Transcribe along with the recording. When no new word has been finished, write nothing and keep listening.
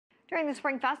During the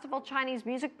Spring Festival, Chinese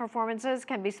music performances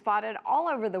can be spotted all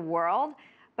over the world,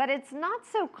 but it's not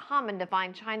so common to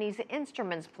find Chinese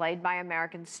instruments played by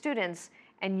American students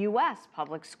in U.S.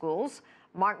 public schools.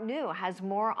 Mark New has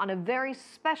more on a very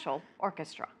special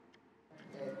orchestra.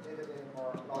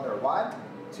 One,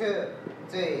 two,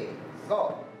 three,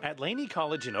 go. At Laney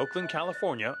College in Oakland,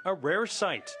 California, a rare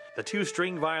sight. The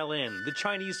two-string violin, the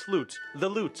Chinese flute, the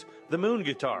lute, the moon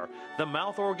guitar, the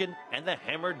mouth organ, and the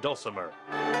hammered dulcimer.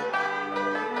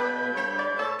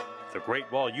 The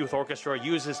Great Wall Youth Orchestra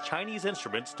uses Chinese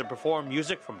instruments to perform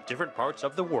music from different parts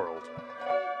of the world.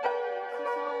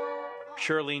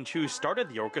 Shirlene Chu started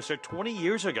the orchestra 20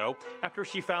 years ago after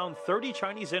she found 30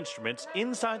 Chinese instruments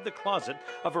inside the closet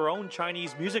of her own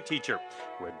Chinese music teacher,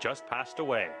 who had just passed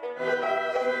away.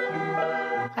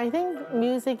 I think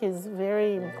music is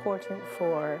very important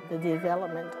for the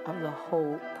development of the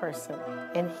whole person.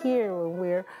 And here, when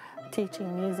we're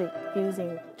teaching music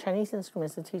using Chinese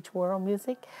instruments to teach world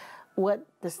music, what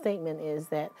the statement is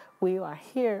that we are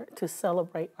here to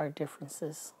celebrate our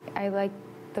differences. I like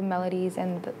the melodies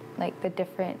and the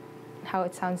different, how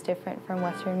it sounds different from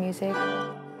Western music.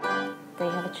 They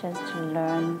have a chance to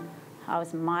learn how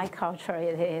my culture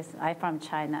it is. I'm from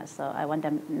China, so I want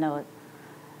them to know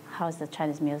how's the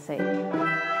Chinese music.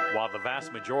 While the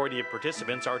vast majority of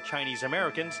participants are Chinese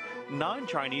Americans,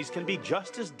 non-Chinese can be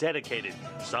just as dedicated,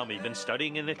 some even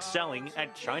studying and excelling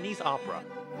at Chinese opera.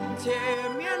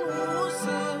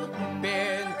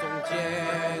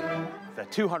 The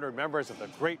 200 members of the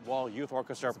Great Wall Youth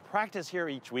Orchestra practice here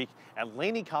each week at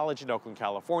Laney College in Oakland,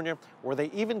 California, where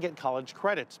they even get college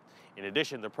credits. In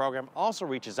addition, the program also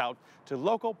reaches out to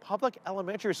local public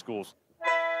elementary schools.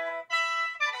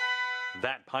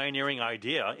 That pioneering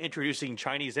idea, introducing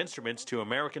Chinese instruments to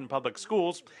American public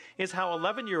schools, is how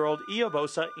 11-year-old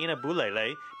Iobosa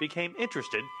Inabulele became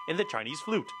interested in the Chinese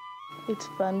flute. It's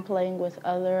fun playing with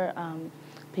other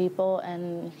people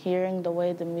and hearing the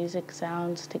way the music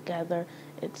sounds together.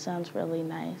 It sounds really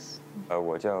nice.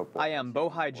 I am Bo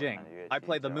Hai Jing. I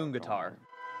play the moon guitar.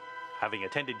 Having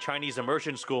attended Chinese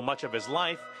immersion school much of his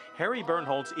life, Harry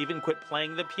Bernholtz even quit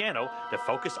playing the piano to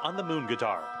focus on the moon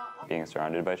guitar. Being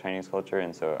surrounded by Chinese culture,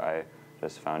 and so I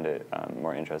just found it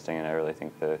more interesting, and I really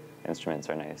think the instruments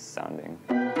are nice sounding.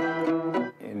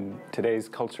 In today's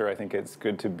culture, I think it's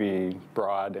good to be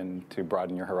broad and to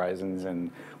broaden your horizons and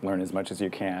learn as much as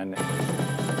you can.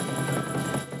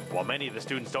 While many of the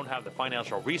students don't have the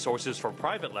financial resources for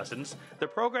private lessons, the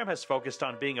program has focused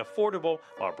on being affordable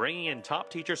while bringing in top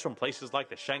teachers from places like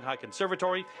the Shanghai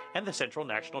Conservatory and the Central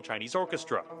National Chinese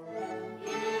Orchestra.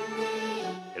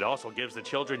 It also gives the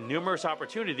children numerous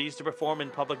opportunities to perform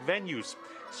in public venues,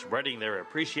 spreading their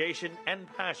appreciation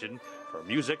and passion for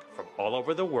music from all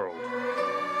over the world.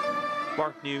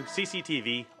 Mark New,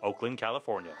 CCTV, Oakland,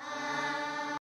 California.